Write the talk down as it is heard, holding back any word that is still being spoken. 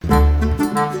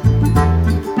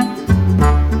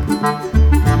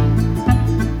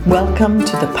Welcome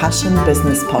to the Passion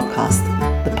Business Podcast,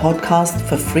 the podcast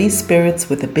for free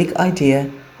spirits with a big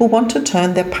idea who want to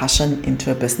turn their passion into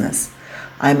a business.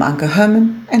 I'm Anke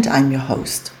Herman and I'm your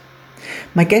host.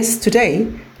 My guest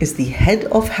today is the head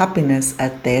of happiness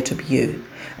at Dare to Be You,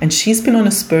 and she's been on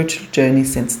a spiritual journey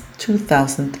since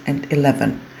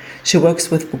 2011. She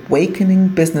works with awakening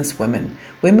businesswomen,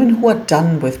 women who are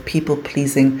done with people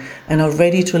pleasing and are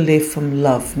ready to live from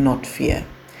love, not fear.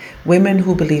 Women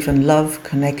who believe in love,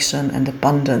 connection, and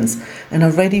abundance and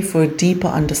are ready for a deeper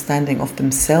understanding of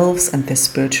themselves and their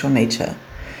spiritual nature.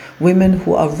 Women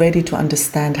who are ready to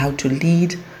understand how to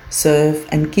lead, serve,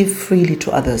 and give freely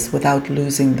to others without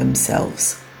losing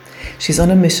themselves. She's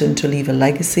on a mission to leave a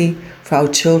legacy for our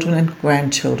children and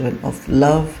grandchildren of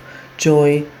love,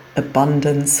 joy,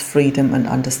 abundance, freedom, and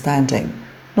understanding,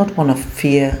 not one of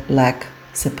fear, lack,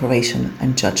 separation,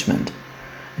 and judgment.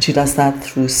 And she does that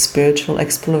through spiritual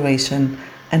exploration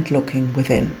and looking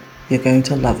within. You're going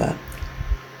to love her.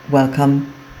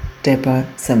 Welcome, Debra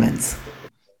Simmons.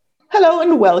 Hello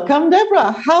and welcome,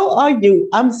 Debra. How are you?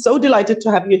 I'm so delighted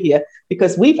to have you here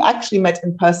because we've actually met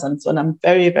in person. So I'm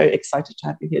very, very excited to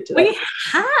have you here today. We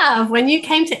have, when you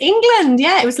came to England.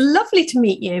 Yeah, it was lovely to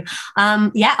meet you.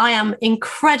 I am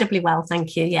incredibly well,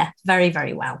 thank you. Yeah, very,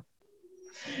 very well.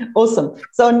 Awesome.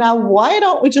 So now why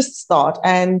don't we just start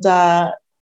and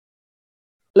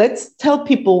let's tell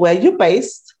people where you're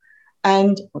based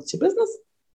and what's your business?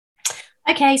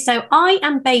 Okay, so I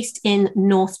am based in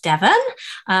North Devon,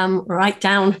 right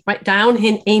down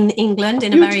in England,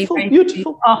 in beautiful, a very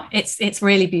beautiful. Oh, it's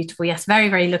really beautiful. Yes, very,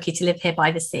 very lucky to live here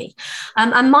by the sea.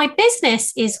 And my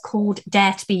business is called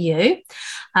Dare to Be You.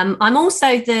 I'm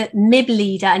also the MIB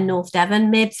leader in North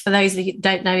Devon. MIBs, for those of you who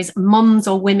don't know, is Mums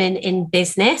or Women in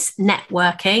Business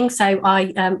Networking. So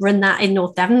I run that in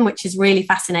North Devon, which is really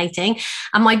fascinating.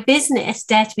 And my business,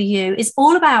 Dare to Be You, is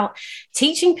all about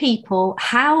teaching people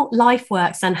how life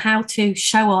works and how to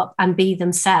show up and be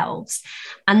themselves.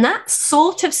 And that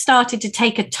sort of started to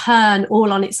take a turn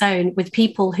all on its own with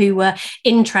people who were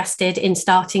interested in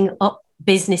starting up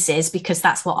businesses, because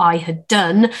that's what I had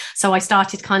done. So I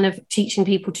started kind of teaching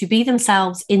people to be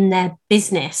themselves in their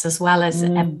business as well as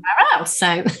everywhere else.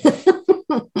 So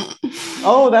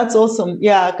Oh, that's awesome.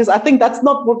 Yeah, because I think that's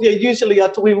not what we're usually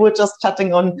at. We were just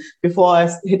chatting on before I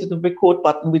hit the record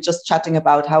button. We're just chatting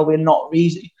about how we're not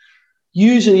really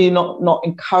usually not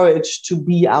encouraged to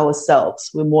be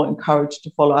ourselves. We're more encouraged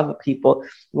to follow other people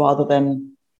rather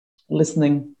than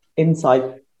listening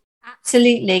inside.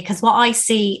 Absolutely, because what I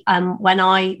see when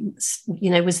I,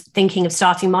 was thinking of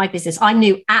starting my business, I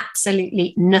knew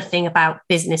absolutely nothing about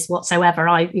business whatsoever.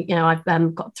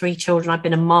 I've got 3 children. I've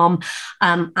been a mom,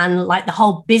 and like the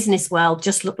whole business world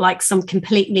just looked like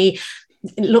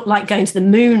it looked like going to the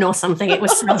moon or something. It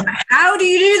was like, how do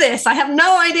you do this? I have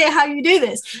no idea how you do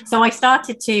this. So I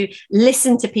started to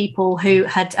listen to people who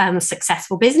had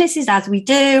successful businesses, as we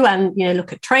do, and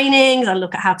look at trainings and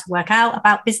look at how to work out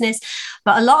about business.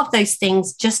 But a lot of those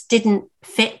things just didn't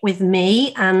fit with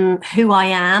me and who I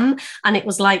am. And it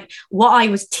was like what I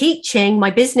was teaching,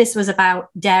 my business was about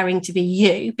daring to be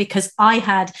you, because I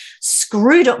had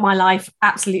screwed up my life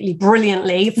absolutely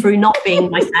brilliantly through not being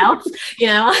myself.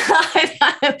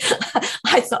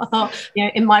 I sort of thought,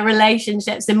 in my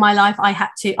relationships, in my life,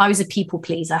 I was a people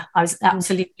pleaser. I was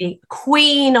absolutely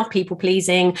queen of people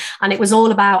pleasing. And it was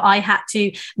all about, I had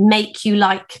to make you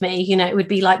like me. It would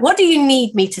be like, what do you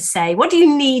need me to say? What do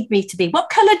you need me to be? What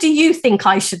color do you think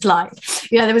I should like?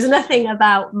 There was nothing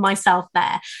about myself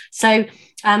there. So,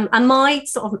 and my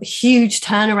sort of huge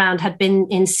turnaround had been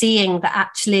in seeing that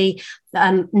actually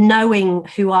knowing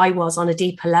who I was on a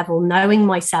deeper level, knowing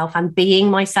myself and being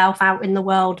myself out in the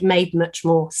world made much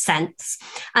more sense.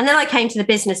 And then I came to the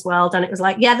business world and it was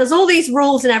like, yeah, there's all these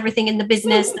rules and everything in the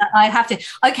business that I have to,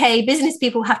 okay, business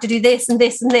people have to do this and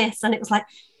this and this. And it was like,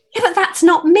 yeah, but that's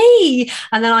not me.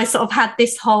 And then I sort of had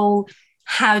this whole,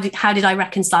 how did I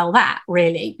reconcile that,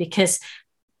 really? Because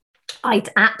I'd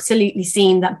absolutely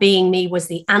seen that being me was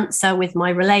the answer with my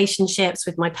relationships,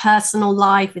 with my personal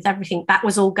life, with everything. That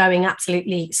was all going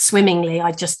absolutely swimmingly.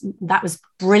 That was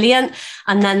brilliant.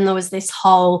 And then there was this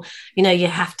whole, you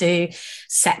have to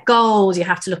set goals, you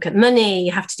have to look at money,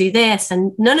 you have to do this.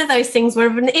 And none of those things were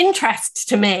of an interest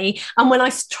to me. And when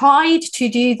I tried to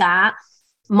do that,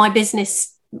 my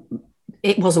business,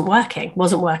 it wasn't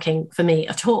working for me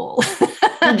at all.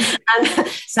 And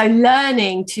so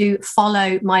learning to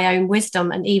follow my own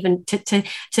wisdom and even to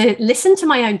listen to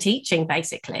my own teaching,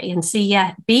 basically, and see,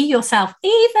 be yourself.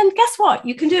 Even, guess what?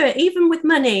 You can do it even with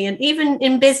money and even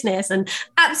in business and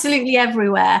absolutely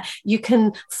everywhere. You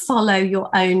can follow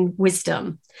your own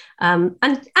wisdom.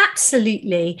 And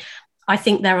absolutely, I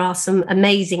think there are some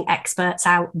amazing experts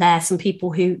out there, some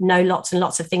people who know lots and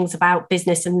lots of things about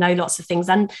business and know lots of things.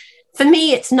 And for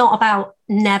me, it's not about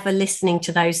never listening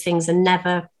to those things, and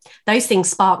never, those things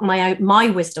spark my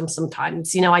wisdom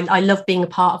sometimes. You know, I love being a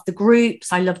part of the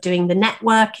groups. I love doing the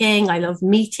networking. I love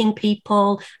meeting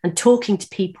people and talking to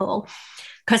people.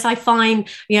 Because I find,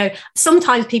 you know,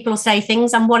 sometimes people will say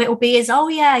things and what it will be is, oh,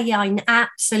 yeah, I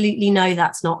absolutely know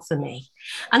that's not for me.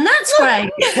 And that's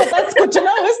great. That's good to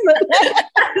know, isn't it?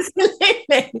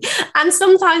 Absolutely. And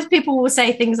sometimes people will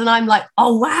say things and I'm like,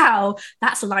 oh, wow,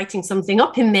 that's lighting something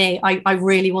up in me. I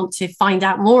really want to find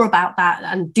out more about that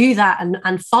and do that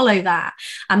and follow that.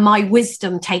 And my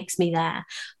wisdom takes me there.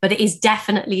 But it is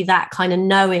definitely that kind of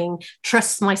knowing,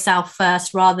 trust myself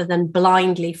first rather than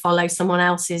blindly follow someone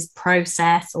else's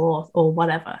process or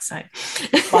whatever. So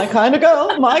my kind of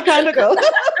girl.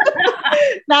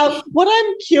 Now, what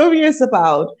I'm curious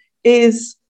about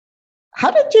is, how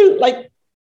did you,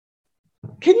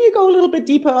 can you go a little bit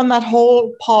deeper on that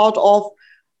whole part of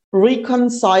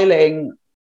reconciling?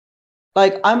 I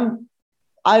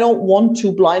don't want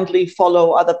to blindly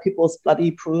follow other people's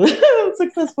bloody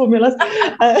success formulas.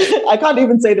 I can't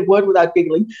even say the word without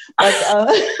giggling.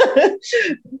 But,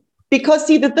 because,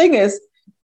 see, the thing is,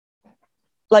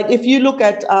 if you look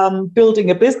at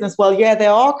building a business, well, yeah,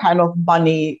 there are kind of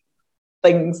money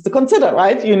things to consider,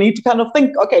 right? You need to kind of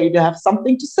think, okay, you have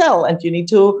something to sell, and you need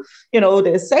to,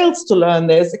 there's sales to learn,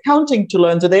 there's accounting to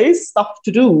learn, so there is stuff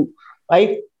to do,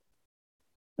 right?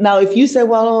 Now, if you say,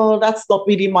 well, that's not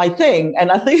really my thing,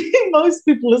 and I think most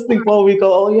people listening, well, we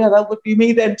go, oh, yeah, that would be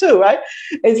me then too, right?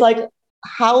 It's like,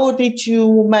 how did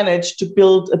you manage to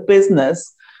build a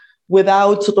business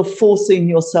without sort of forcing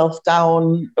yourself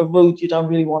down a road you don't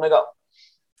really want to go?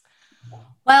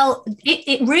 Well,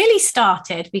 it really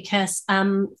started because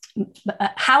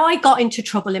how I got into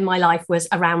trouble in my life was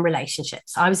around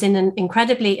relationships. I was in an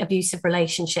incredibly abusive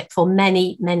relationship for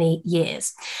many, many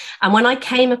years. And when I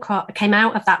came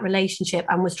out of that relationship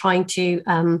and was trying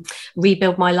to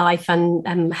rebuild my life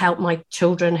and help my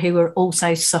children who were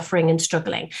also suffering and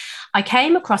struggling, I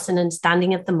came across an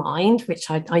understanding of the mind, which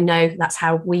I know that's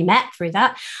how we met through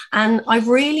that. And I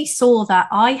really saw that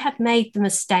I had made the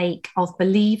mistake of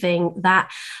believing that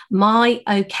my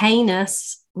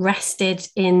okayness rested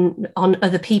on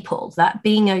other people, that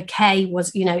being okay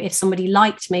was, if somebody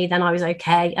liked me, then I was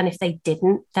okay. And if they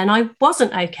didn't, then I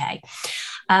wasn't okay.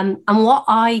 And what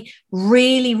I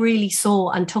really, really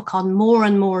saw and took on more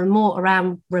and more and more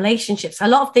around relationships, a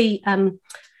lot of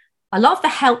the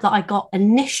help that I got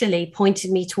initially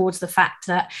pointed me towards the fact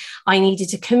that I needed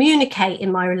to communicate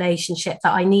in my relationship,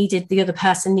 that the other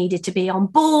person needed to be on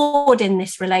board in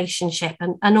this relationship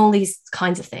and all these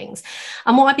kinds of things.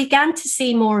 And what I began to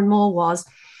see more and more was,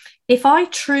 if I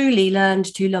truly learned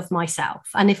to love myself,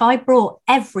 and if I brought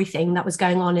everything that was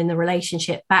going on in the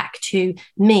relationship back to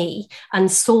me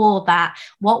and saw that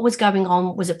what was going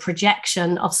on was a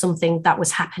projection of something that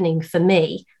was happening for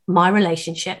me, my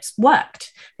relationships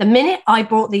worked. The minute I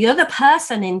brought the other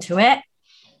person into it,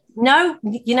 no.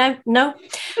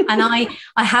 And I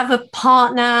have a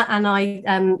partner, and I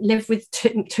live with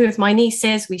two of my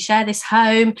nieces. We share this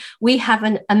home. We have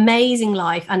an amazing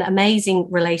life and amazing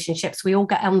relationships. We all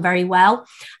get on very well.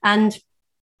 And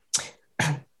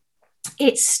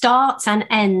it starts and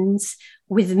ends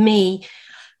with me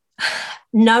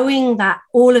knowing that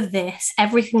all of this,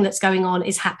 everything that's going on,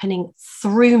 is happening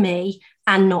through me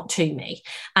and not to me.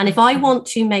 And if I want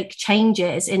to make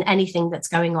changes in anything that's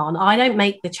going on, I don't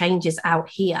make the changes out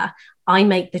here. I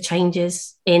make the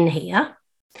changes in here.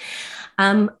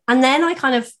 And then I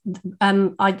kind of,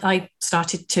 I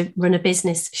started to run a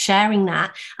business sharing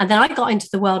that. And then I got into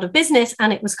the world of business,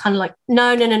 and it was kind of like,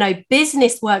 no,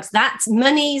 business works. That's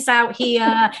money's out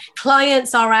here.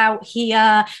 Clients are out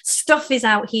here. Stuff is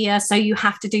out here. So you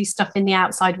have to do stuff in the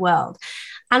outside world.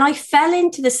 And I fell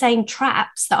into the same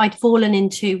traps that I'd fallen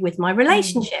into with my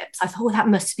relationships. I thought, well, that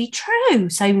must be true.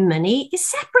 So money is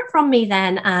separate from me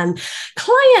then, and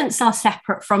clients are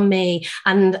separate from me,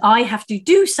 and I have to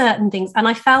do certain things. And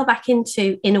I fell back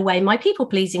into, in a way, my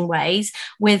people-pleasing ways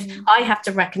with, I have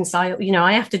to reconcile,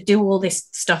 I have to do all this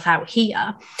stuff out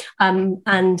here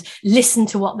and listen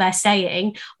to what they're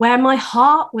saying, where my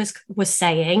heart was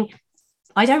saying,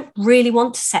 I don't really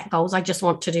want to set goals. I just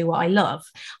want to do what I love.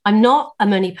 I'm not a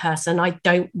money person. I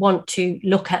don't want to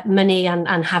look at money and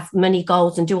have money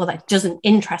goals and do all that. It doesn't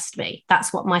interest me.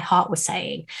 That's what my heart was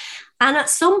saying. And at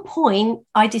some point,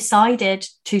 I decided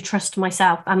to trust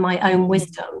myself and my own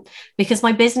wisdom, because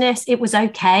my business, it was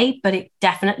okay, but it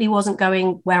definitely wasn't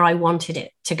going where I wanted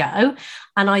it to go.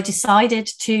 And I decided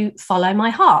to follow my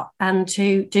heart and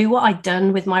to do what I'd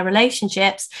done with my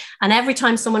relationships. And every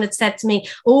time someone had said to me,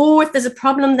 oh, if there's a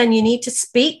problem, then you need to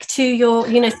speak to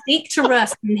speak to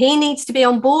Russ, and he needs to be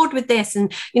on board with this.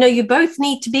 And, you both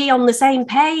need to be on the same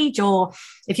page. Or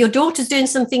if your daughter's doing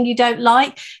something you don't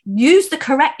like, use the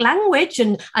correct language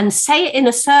and say it in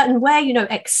a certain way,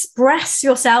 express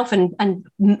yourself and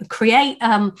create,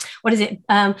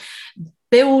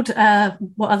 build,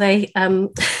 what are they?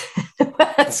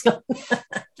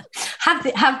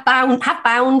 have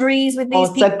boundaries with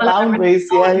these people. Boundaries,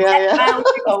 boundaries,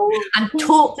 and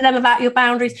talk to them about your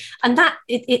boundaries. And that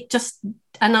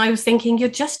and I was thinking, you're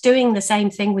just doing the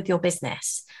same thing with your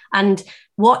business. And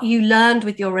what you learned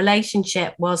with your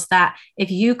relationship was that if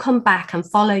you come back and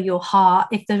follow your heart,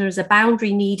 if there is a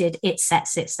boundary needed, it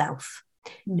sets itself.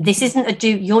 This isn't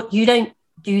you don't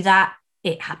do that.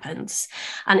 It happens.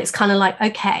 And it's kind of like,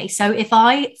 okay, so if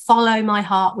I follow my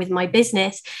heart with my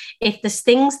business, if there's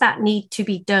things that need to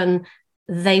be done,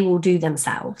 they will do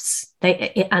themselves.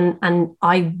 And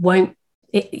I won't,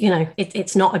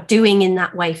 it's not a doing in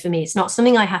that way for me. It's not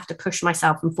something I have to push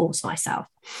myself and force myself.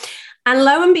 And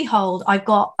lo and behold, I've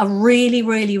got a really,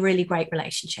 really, really great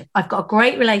relationship. I've got a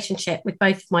great relationship with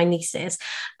both of my nieces.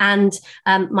 And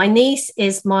my niece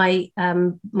is my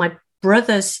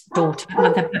brother's daughter.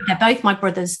 They're both my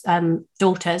brother's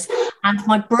daughters, and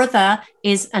my brother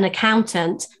is an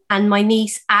accountant, and my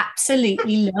niece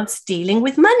absolutely loves dealing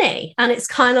with money. And it's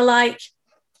kind of like,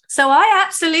 so I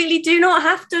absolutely do not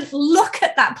have to look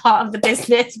at that part of the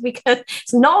business, because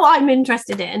it's not what I'm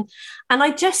interested in. And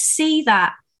I just see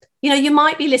that, you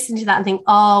might be listening to that and think,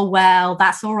 oh, well,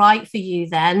 that's all right for you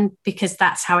then, because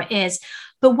that's how it is.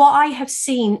 But what I have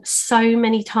seen so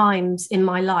many times in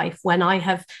my life when I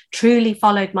have truly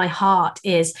followed my heart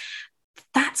is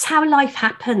that's how life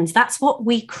happens. That's what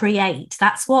we create.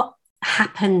 That's what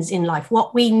happens in life.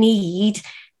 What we need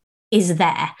is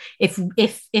there.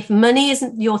 If money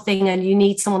isn't your thing and you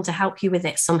need someone to help you with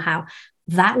it somehow,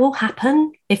 that will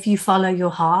happen if you follow your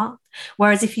heart.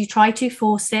 Whereas if you try to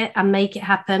force it and make it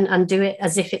happen and do it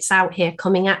as if it's out here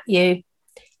coming at you,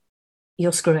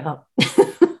 you'll screw it up.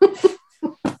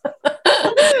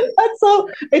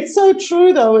 It's so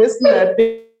true though, isn't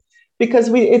it? Because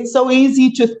it's so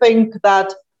easy to think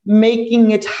that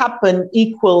making it happen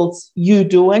equals you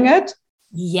doing it.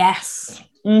 Yes.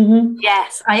 Mm-hmm.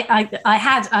 Yes. I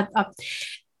had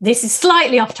this is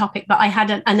slightly off topic, but I had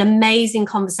an amazing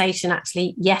conversation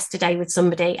actually yesterday with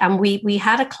somebody, and we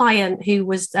had a client who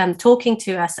was talking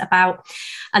to us about,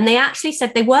 and they actually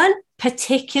said they weren't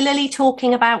particularly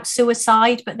talking about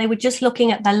suicide, but they were just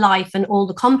looking at their life and all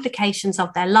the complications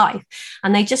of their life.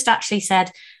 And they just actually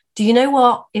said, do you know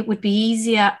what? It would be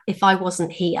easier if I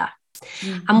wasn't here.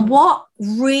 Mm-hmm. And what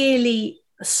really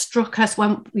struck us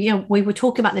when we were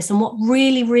talking about this, and what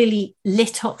really, really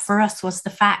lit up for us was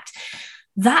the fact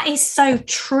that is so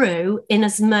true, in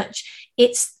as much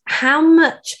it's how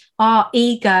much our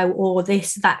ego or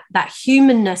that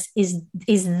humanness is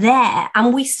there,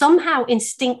 and we somehow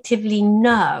instinctively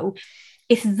know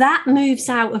if that moves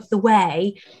out of the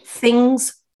way,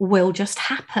 things will just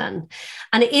happen.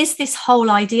 And it is this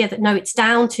whole idea that no, it's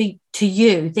down to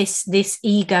you, this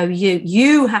ego,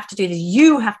 you have to do this,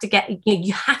 you have to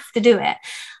you have to do it.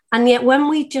 And yet when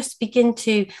we just begin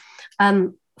to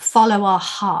follow our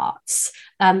hearts,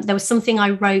 there was something I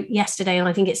wrote yesterday, and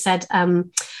I think it said,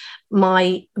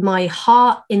 my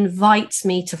heart invites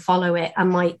me to follow it, and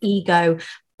my ego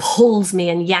pulls me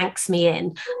and yanks me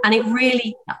in. And it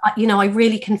really, I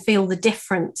really can feel the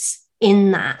difference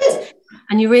in that.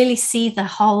 And you really see the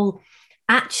whole,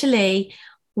 actually,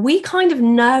 we kind of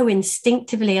know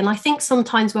instinctively. And I think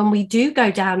sometimes when we do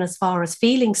go down as far as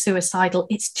feeling suicidal,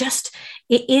 it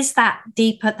is that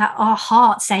deeper, that our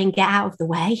heart saying, get out of the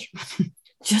way,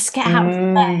 just get out of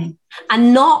the way.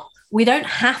 And we don't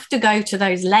have to go to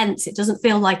those lengths. It doesn't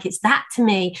feel like it's that to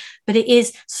me, but it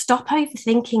is, stop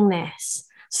overthinking this.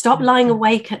 Stop lying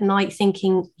awake at night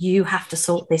thinking you have to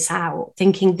sort this out,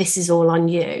 thinking this is all on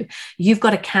you. You've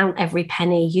got to count every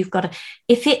penny. You've got to,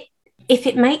 if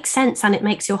it makes sense and it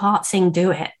makes your heart sing,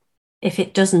 do it. If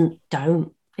it doesn't,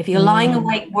 don't. If you're lying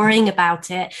awake worrying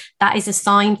about it, that is a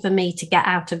sign for me to get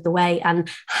out of the way and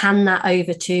hand that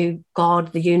over to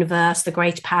God, the universe, the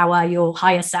greater power, your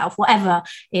higher self, whatever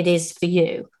it is for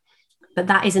you. But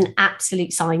that is an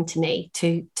absolute sign to me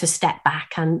to step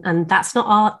back, and that's not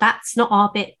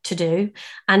our bit to do,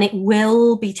 and it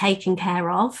will be taken care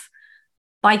of.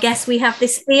 But I guess we have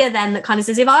this fear then that kind of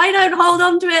says, if I don't hold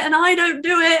on to it and I don't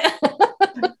do it,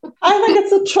 I think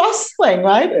it's a trust thing,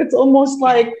 right? It's almost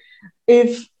like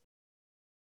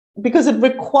because it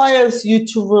requires you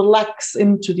to relax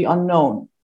into the unknown.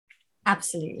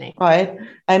 Absolutely. Right.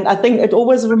 And I think it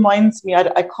always reminds me,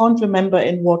 I can't remember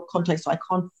in what context, so I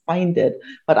can't find it,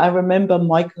 but I remember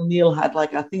Michael Neal had I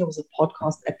think it was a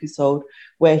podcast episode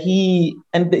where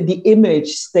the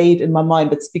image stayed in my mind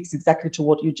that speaks exactly to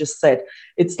what you just said.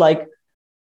 It's like,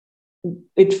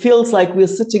 it feels like we're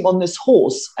sitting on this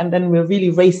horse and then we're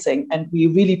really racing and we're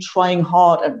really trying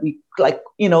hard and we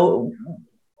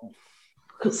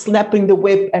snapping the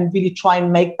whip and really try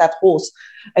and make that horse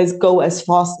go as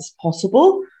fast as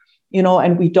possible,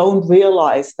 and we don't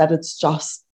realize that it's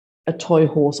just a toy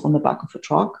horse on the back of a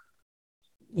truck.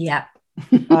 Yeah.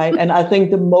 Right. And I think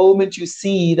the moment you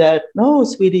see that, no,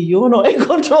 sweetie, you're not in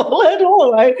control at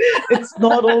all, right? It's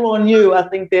not all on you. I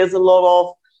think there's a lot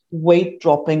of weight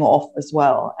dropping off as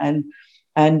well. And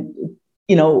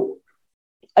it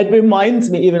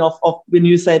reminds me even of when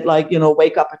you said,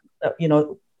 wake up,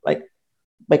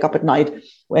 wake up at night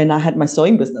when I had my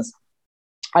sewing business.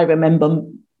 I remember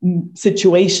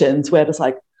situations where it's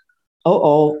like,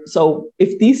 so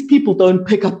if these people don't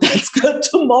pick up that skirt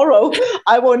tomorrow,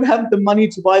 I won't have the money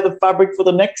to buy the fabric for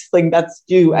the next thing that's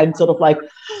due. And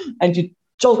and you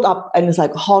jolt up and it's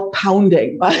like heart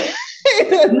pounding. Right?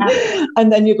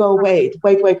 And then you go, wait.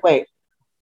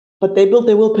 But they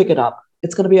will pick it up.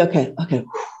 It's going to be okay. Okay.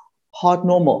 Hard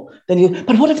normal. But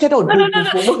what if they don't?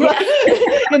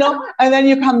 No. And then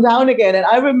you come down again. And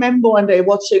I remember one day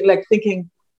watching, thinking,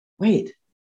 wait,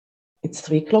 it's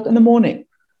 3:00 in the morning.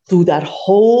 Through that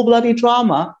whole bloody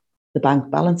drama, the bank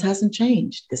balance hasn't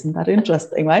changed. Isn't that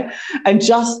interesting, right? And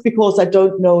just because I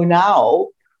don't know now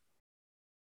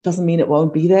doesn't mean it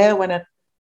won't be there when it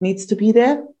needs to be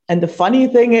there. And the funny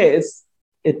thing is,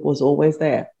 it was always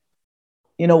there.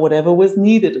 Whatever was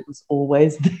needed, it was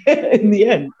always there in the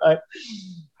end. Right?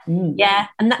 Yeah,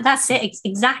 and that's it.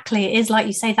 Exactly. It is like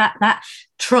you say, that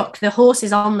truck, the horse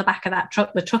is on the back of that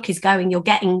truck, the truck is going, you're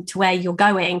getting to where you're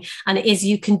going. And it is,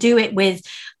 you can do it with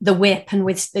the whip and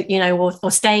with,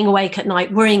 or staying awake at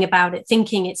night, worrying about it,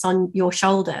 thinking it's on your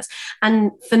shoulders.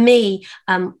 And for me,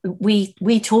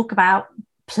 we talk about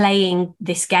playing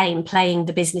this game, playing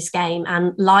the business game,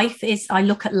 and I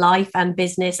look at life and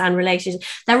business and relationships,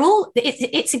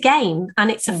 it's a game, and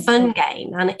it's a fun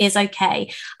game, and it is okay.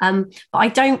 But I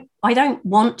don't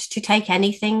want to take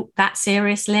anything that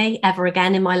seriously ever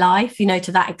again in my life,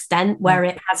 to that extent where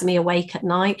it has me awake at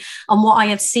night. And what I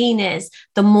have seen is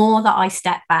the more that I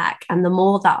step back and the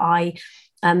more that I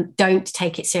don't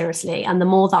take it seriously, and the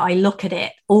more that I look at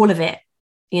it, all of it,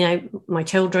 my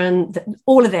children,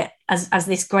 all of it as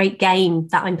this great game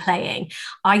that I'm playing,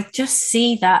 I just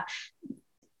see that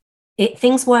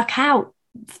things work out.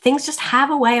 Things just have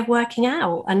a way of working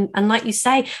out. And like you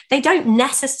say, they don't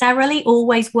necessarily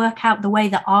always work out the way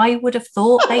that I would have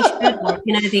thought they should,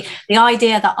 the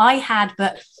idea that I had,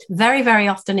 but very, very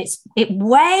often it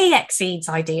way exceeds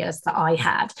ideas that I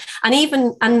had.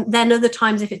 And then other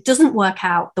times, if it doesn't work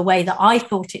out the way that I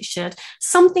thought it should,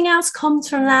 something else comes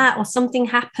from that, or something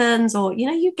happens, or,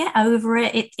 you get over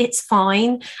it. It's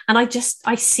fine. And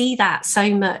I see that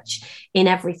so much in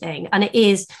everything. And it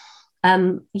is,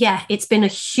 it's been a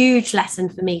huge lesson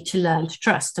for me to learn to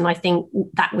trust. And I think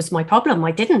that was my problem.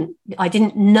 I didn't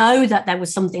know that there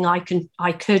was something I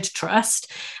could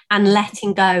trust, and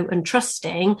letting go and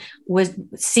trusting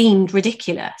seemed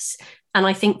ridiculous. And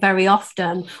I think very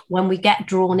often when we get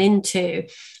drawn into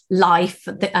life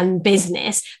and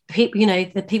business,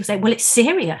 the people say, well, it's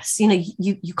serious.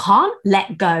 You can't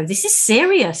let go. This is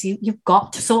serious. You've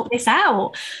got to sort this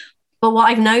out. But what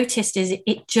I've noticed is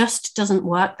it just doesn't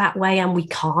work that way, and we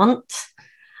can't.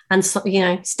 And so,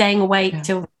 staying awake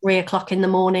till 3:00 in the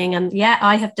morning, and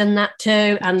I have done that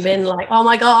too, and been like, oh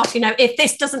my gosh, if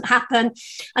this doesn't happen,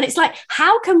 and it's like,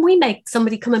 how can we make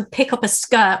somebody come and pick up a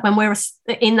skirt when we're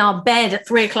in our bed at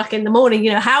 3:00 in the morning?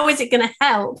 How is it going to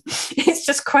help? It's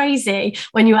just crazy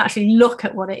when you actually look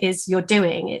at what it is you're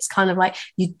doing. It's kind of like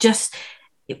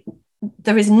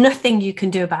there is nothing you can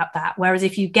do about that. Whereas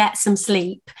if you get some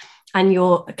sleep and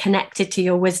you're connected to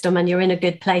your wisdom and you're in a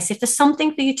good place, if there's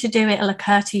something for you to do, it'll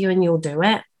occur to you and you'll do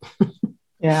it.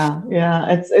 Yeah.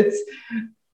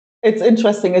 It's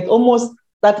interesting. It's almost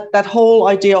that whole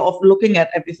idea of looking at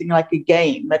everything like a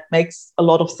game that makes a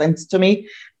lot of sense to me,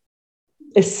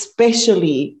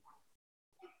 especially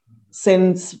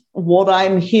since what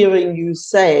I'm hearing you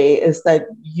say is that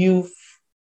you've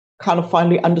kind of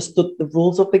finally understood the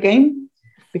rules of the game.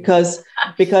 Because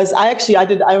I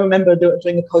remember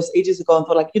doing a post ages ago and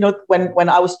thought, when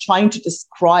I was trying to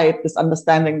describe this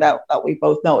understanding that we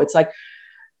both know, it's like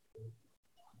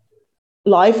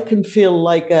life can feel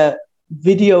like a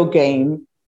video game,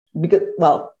 because,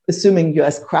 well, assuming you're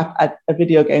as crap at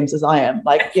video games as I am,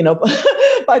 like, you know,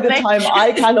 by the time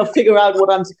I kind of figure out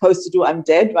what I'm supposed to do, I'm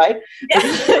dead, right?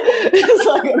 It's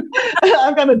like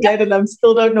I'm kind of dead and I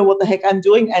still don't know what the heck I'm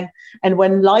doing. And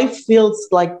when life feels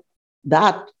like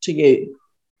that to you,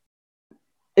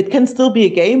 it can still be a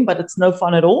game, but it's no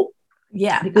fun at all.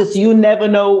 Yeah. Because you never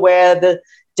know where the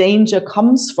danger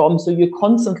comes from. So you're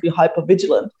constantly hyper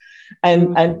vigilant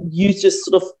and you just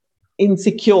sort of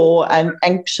insecure and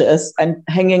anxious and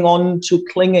hanging on to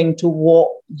clinging to what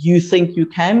you think you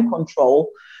can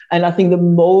control. And I think the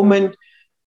moment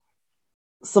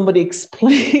somebody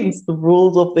explains the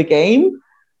rules of the game,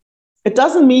 it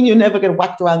doesn't mean you never get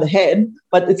whacked around the head,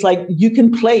 but it's like you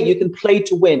can play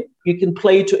to win, you can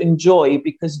play to enjoy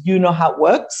because you know how it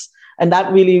works. And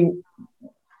that really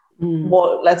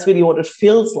that's really what it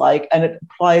feels like. And it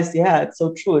applies, it's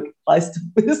so true, it applies to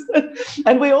business.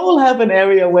 And we all have an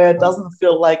area where it doesn't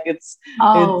feel like it's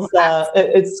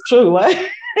true, right?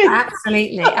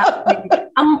 Absolutely.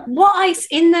 What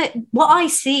I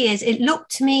see is, it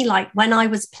looked to me like when I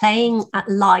was playing at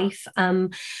life,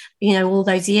 all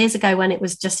those years ago when it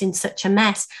was just in such a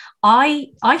mess, I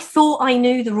thought I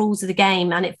knew the rules of the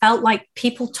game, and it felt like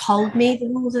people told me the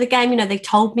rules of the game. They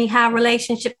told me how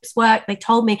relationships work. They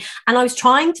told me, and I was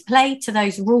trying to play to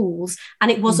those rules, and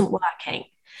it wasn't working.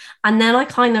 And then I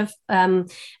kind of,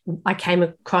 I came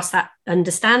across that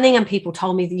understanding, and people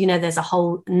told me that, there's a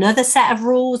whole another set of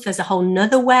rules. There's a whole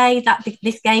nother way that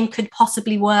this game could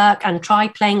possibly work, and try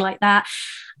playing like that.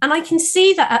 And I can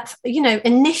see that,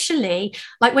 initially,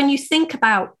 like when you think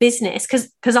about business,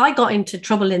 because I got into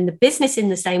trouble in the business in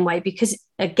the same way, because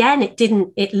again,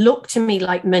 it looked to me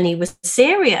like money was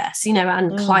serious,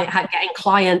 and getting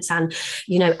clients and,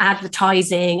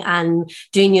 advertising and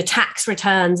doing your tax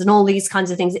returns and all these kinds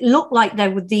of things. It looked like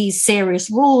there were these serious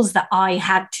rules that I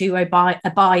had to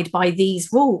abide by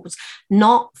these rules,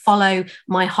 not follow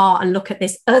my heart and look at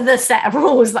this other set of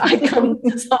rules that I come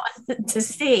to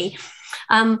see.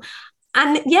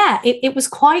 It was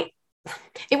quite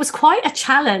a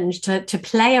challenge to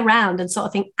play around and sort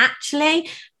of think, actually,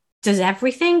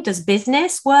 does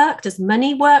business work? Does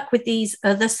money work with these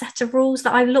other set of rules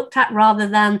that I've looked at, rather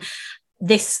than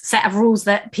this set of rules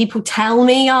that people tell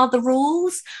me are the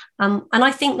rules? And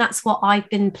I think that's what I've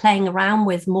been playing around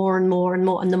with more and more and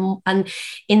more. And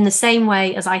in the same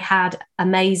way as I had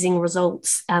amazing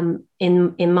results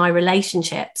in my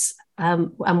relationships,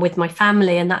 and with my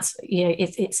family, and that's,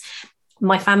 it's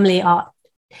my family are,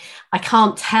 I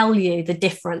can't tell you the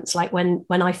difference. Like when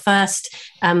I first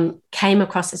came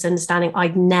across this understanding,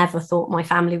 I'd never thought my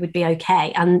family would be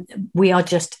okay, and we are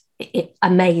just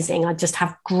amazing. I just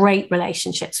have great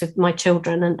relationships with my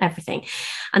children and everything.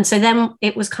 And so then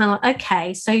it was kind of like,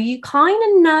 okay, so you kind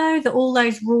of know that all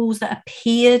those rules that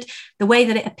appeared, the way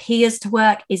that it appears to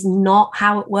work is not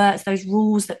how it works. Those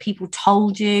rules that people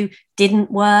told you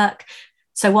didn't work.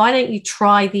 So why don't you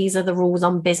try these other rules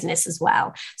on business as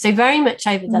well? So very much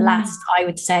over the last, I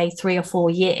would say, 3 or 4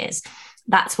 years,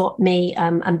 that's what me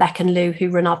and Beck and Lou, who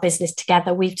run our business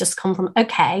together, we've just come from,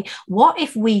 okay, what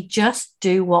if we just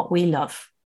do what we love?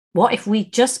 What if we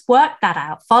just work that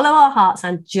out, follow our hearts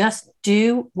and just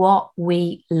do what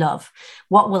we love?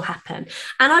 What will happen?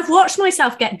 And I've watched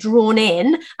myself get drawn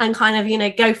in and kind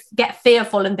of, go get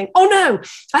fearful and think, oh no,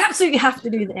 I absolutely have to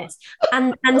do this.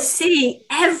 And see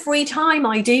every time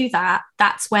I do that,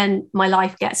 that's when my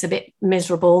life gets a bit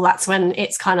miserable. That's when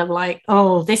it's kind of like,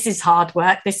 oh, this is hard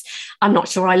work. I'm not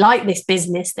sure I like this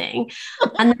business thing.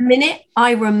 And the minute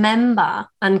I remember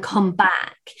and come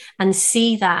back and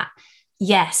see that,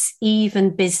 yes,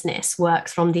 even business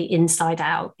works from the inside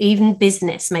out. Even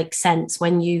business makes sense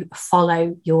when you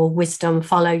follow your wisdom,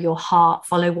 follow your heart,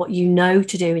 follow what you know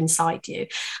to do inside you,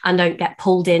 and don't get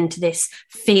pulled into this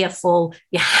fearful,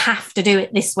 you have to do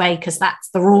it this way because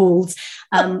that's the rules.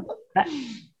 But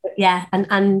yeah,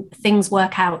 and things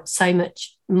work out so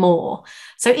much more.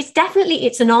 So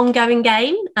it's an ongoing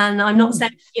game, and I'm not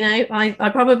saying, I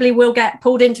probably will get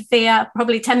pulled into fear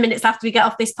probably 10 minutes after we get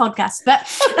off this podcast, but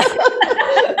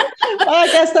I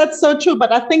guess that's so true.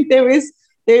 But I think there is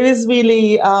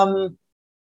really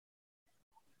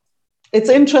it's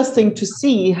interesting to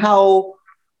see how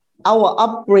our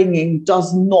upbringing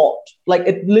does not, like,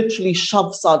 it literally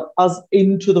shoves us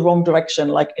into the wrong direction,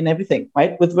 like in everything,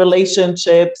 right? With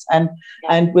relationships and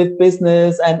with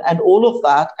business and all of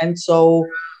that. And so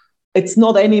it's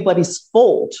not anybody's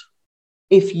fault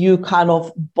if you kind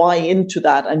of buy into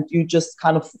that and you just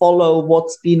kind of follow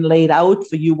what's been laid out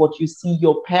for you, what you see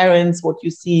your parents, what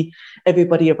you see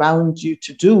everybody around you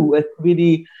to do. It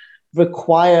really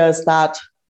requires that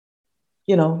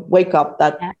wake up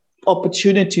that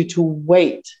opportunity to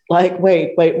wait, like,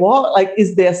 wait, what? Like,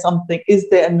 is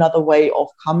there another way of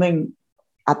coming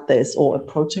at this or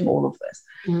approaching all of this?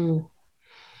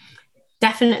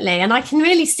 Definitely. And I can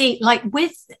really see, like,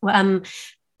 with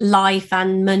life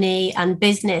and money and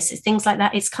business, things like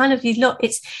that, it's kind of,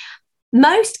 it's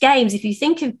most games, if you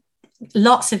think of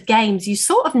lots of games, you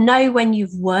sort of know when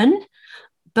you've won.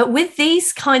 But with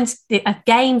these kinds of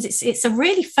games, it's a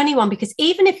really funny one, because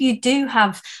even if you do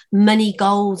have money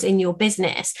goals in your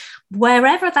business,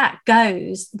 wherever that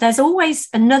goes, there's always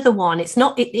another one.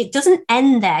 It doesn't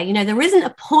end there. There isn't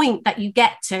a point that you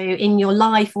get to in your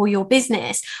life or your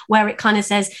business where it kind of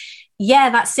says, yeah,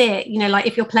 that's it. Like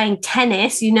if you're playing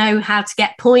tennis, you know how to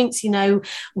get points, you know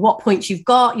what points you've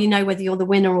got, you know whether you're the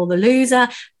winner or the loser.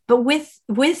 But with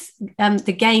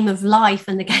the game of life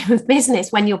and the game of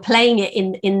business, when you're playing it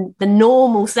in the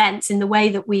normal sense, in the way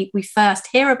that we first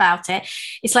hear about it,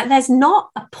 it's like there's not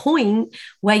a point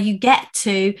where you get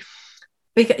to,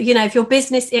 because, if your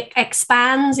business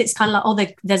expands, it's kind of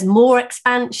like, there's more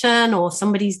expansion, or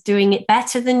somebody's doing it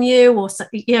better than you, or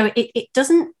it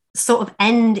doesn't sort of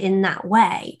end in that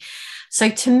way. So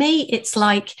to me, it's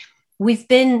like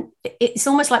it's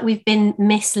almost like we've been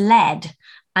misled.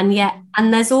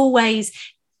 And there's always,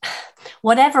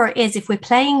 whatever it is, if we're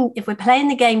playing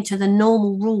the game to the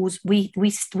normal rules, we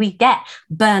get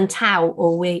burnt out,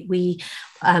 or we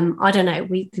I don't know,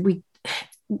 we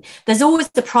there's always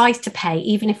the price to pay,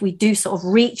 even if we do sort of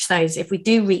reach those, if we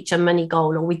do reach a money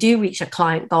goal, or we do reach a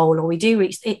client goal, or we do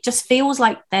reach, it just feels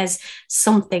like there's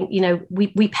something,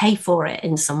 we pay for it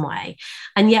in some way.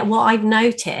 And yet what I've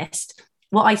noticed,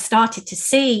 what I started to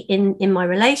see in my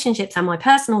relationships and my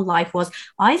personal life, was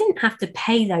I didn't have to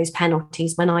pay those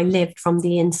penalties when I lived from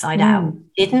the inside out.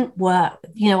 It didn't work.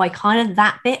 I kind of,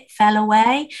 that bit fell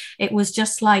away. It was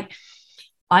just like,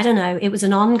 I don't know, it was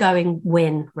an ongoing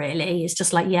win, really. It's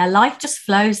just like, yeah, life just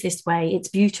flows this way. It's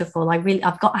beautiful. I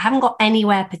haven't got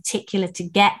anywhere particular to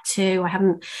get to.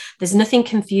 There's nothing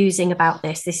confusing about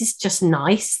this. This is just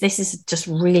nice. This is just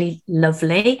really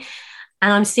lovely.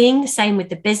 And I'm seeing the same with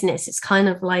the business. It's kind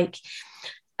of like,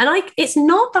 it's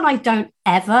not that I don't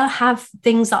ever have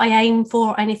things that I aim for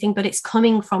or anything, but it's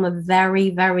coming from a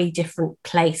very, very different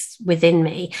place within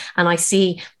me. And I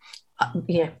see,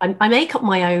 I make up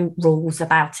my own rules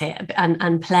about it,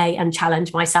 and play and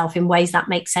challenge myself in ways that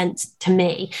make sense to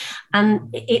me. And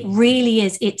it really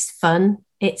is, it's fun.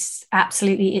 It's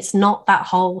absolutely, it's not that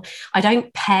whole, I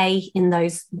don't pay in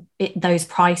those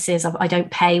prices. I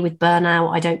don't pay with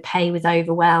burnout. I don't pay with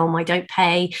overwhelm. I don't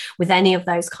pay with any of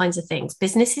those kinds of things.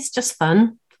 Business is just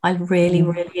fun. I really,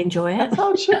 really enjoy it. That's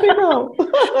how it should be, though. but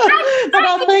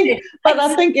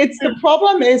I think it's, the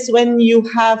problem is when you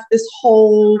have this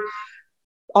whole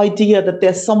idea that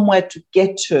there's somewhere to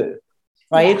get to,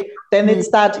 right? Yeah. Then it's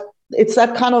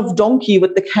that kind of donkey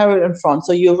with the carrot in front.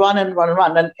 So you run and run and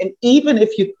run. And even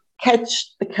if you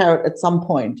catch the carrot at some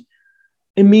point,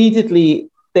 immediately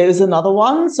there's another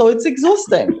one. So it's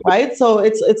exhausting, right? So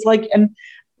it's like, and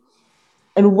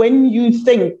when you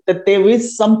think that there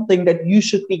is something that you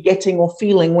should be getting or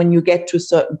feeling when you get to a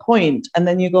certain point, and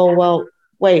then you go, well,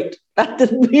 wait, that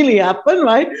didn't really happen,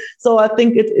 right? So I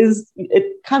think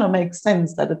it kind of makes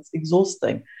sense that it's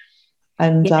exhausting.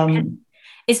 And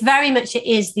it's very much, it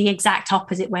is the exact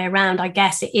opposite way around, I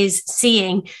guess. It is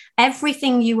seeing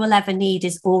everything you will ever need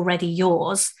is already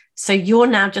yours. So you're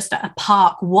now just at a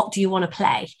park. What do you want to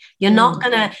play? You're not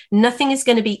nothing is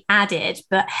going to be added,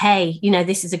 but hey,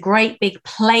 this is a great big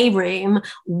playroom.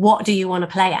 What do you want to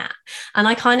play at? And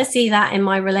I kind of see that in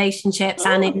my relationships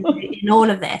and in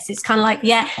all of this. It's kind of like,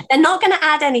 yeah, they're not going to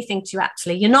add anything to you,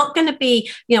 actually. You're not going to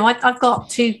be, I've got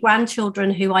 2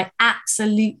 grandchildren who I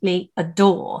absolutely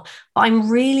adore, but I'm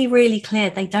really, really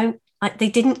clear they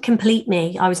didn't complete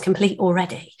me. I was complete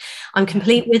already. I'm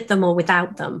complete with them or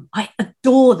without them. I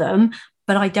adore them,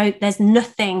 but there's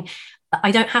nothing,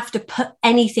 I don't have to put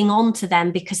anything onto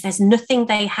them, because there's nothing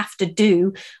they have to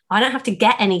do. I don't have to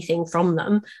get anything from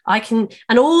them.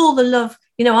 And all the love,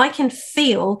 I can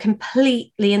feel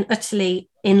completely and utterly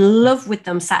in love with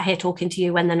them sat here talking to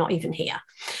you when they're not even here.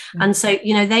 Mm-hmm. And so,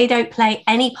 they don't play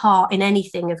any part in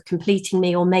anything of completing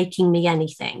me or making me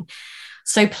anything.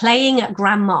 So playing at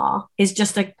grandma is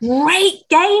just a great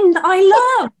game that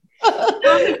I love. We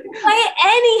can play it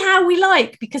anyhow we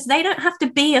like, because they don't have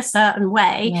to be a certain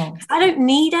way. No. I don't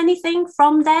need anything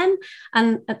from them.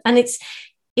 And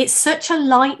it's such a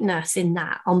lightness in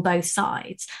that on both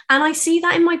sides. And I see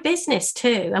that in my business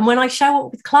too. And when I show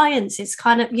up with clients, it's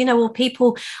kind of, or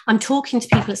people, I'm talking to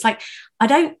people, it's like, I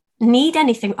don't need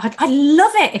anything. I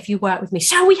love it if you work with me.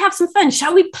 Shall we have some fun?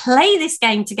 Shall we play this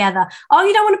game together? Oh,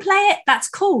 you don't want to play it? That's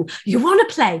cool. You want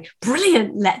to play?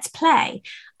 Brilliant. Let's play.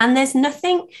 And there's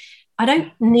nothing, I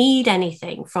don't need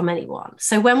anything from anyone.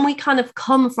 So when we kind of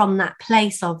come from that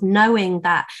place of knowing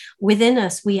that within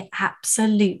us, we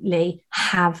absolutely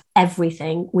have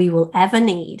everything we will ever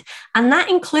need. And that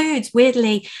includes,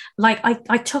 weirdly, like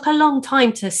I took a long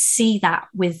time to see that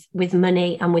with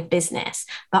money and with business.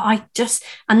 But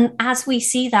and as we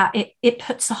see that, it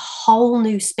puts a whole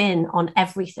new spin on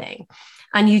everything.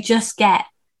 And you just get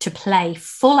to play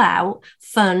full out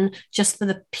fun, just for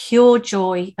the pure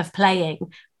joy of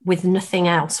playing, with nothing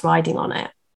else riding on it,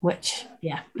 which,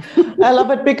 yeah. I love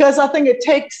it, because I think it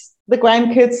takes the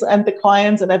grandkids and the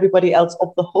clients and everybody else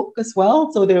off the hook as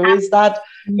well. So there is that,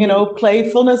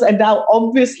 playfulness. And now,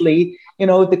 obviously,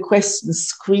 the question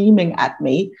screaming at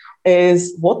me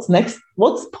is, what's next?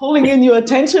 What's pulling in your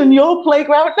attention, your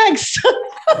playground next?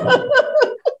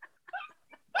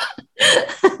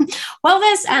 Well,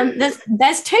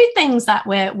 there's two things that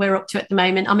we're up to at the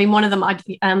moment. I mean, one of them,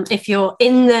 if you're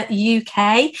in the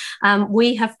UK,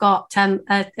 we have got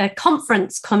a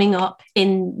conference coming up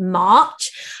in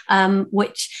March,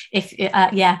 which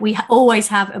we always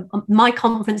have. Our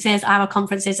conferences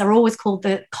are always called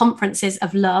the Conferences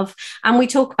of Love, and we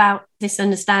talk about this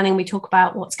understanding. We talk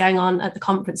about what's going on at the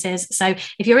conferences. So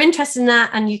if you're interested in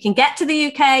that and you can get to the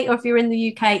UK, or if you're in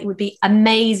the UK, it would be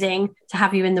amazing to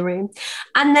have you in the room.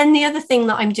 And then the other thing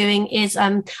that I'm doing is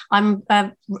I'm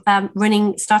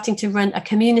starting to run a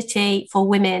community for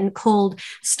women called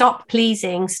Stop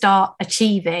Pleasing, Start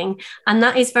Achieving. And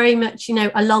that is very much,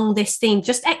 along this theme,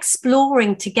 just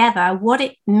exploring together what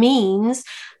it means.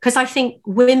 Because I think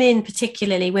women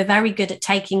particularly, we're very good at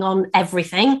taking on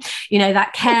everything,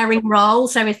 that caring role.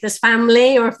 So if there's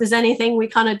family or if there's anything, we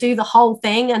kind of do the whole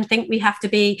thing and think we have to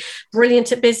be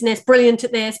brilliant at business, brilliant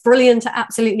at this, brilliant at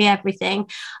absolutely everything.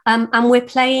 And we're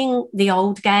playing the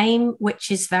old game,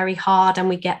 which is very hard, and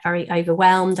we get very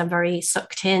overwhelmed and very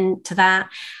sucked into that.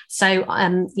 So,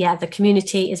 the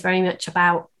community is very much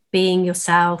about being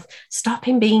yourself,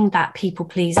 stopping being that people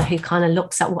pleaser who kind of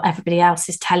looks at what everybody else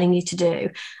is telling you to do,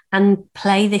 and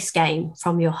play this game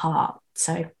from your heart.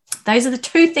 So those are the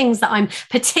two things that I'm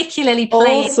particularly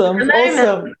playing.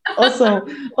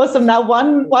 Awesome. Now,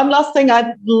 one last thing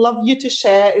I'd love you to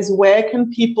share is, where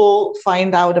can people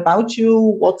find out about you?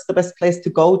 What's the best place to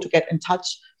go to get in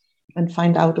touch and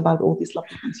find out about all these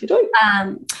lovely things you're doing?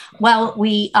 Well,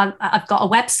 I've got a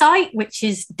website, which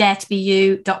is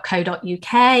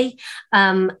daretobeyou.co.uk.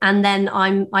 And then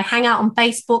I hang out on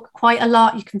Facebook quite a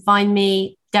lot. You can find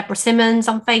me, Debra Simmons,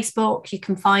 on Facebook. You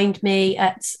can find me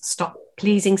at Stop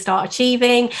Pleasing, Start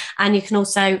Achieving. And you can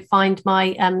also find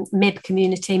my MIB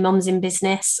community, Mums in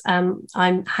Business.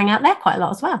 I hang out there quite a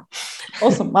lot as well.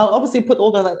 Awesome. I'll obviously put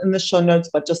all of that in the show notes,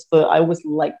 but I always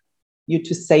like you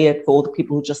to say it for all the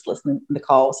people who are just listening in the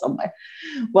car or somewhere.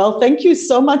 Well, thank you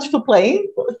so much for playing.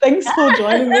 Thanks for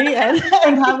joining me and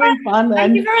having fun.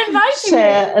 Thank you for inviting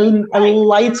share a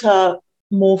lighter,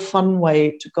 more fun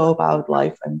way to go about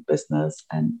life and business.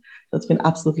 And that's been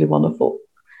absolutely wonderful.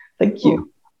 Thank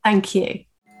you. Thank you.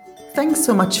 Thanks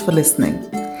so much for listening.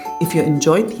 If you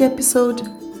enjoyed the episode,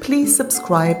 please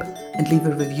subscribe and leave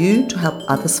a review to help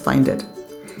others find it.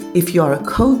 If you are a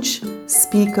coach,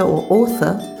 speaker, or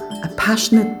author, a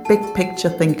passionate big picture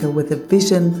thinker with a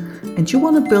vision, and you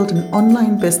want to build an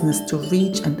online business to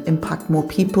reach and impact more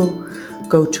people,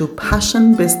 go to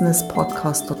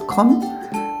passionbusinesspodcast.com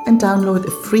and download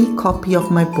a free copy of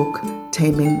my book,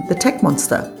 Taming the Tech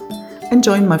Monster. And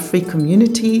join my free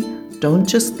community, Don't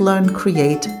Just Learn,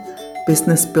 Create,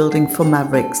 Business Building for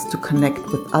Mavericks, to connect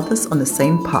with others on the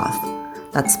same path.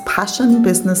 That's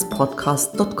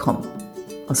passionbusinesspodcast.com.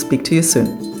 I'll speak to you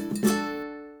soon.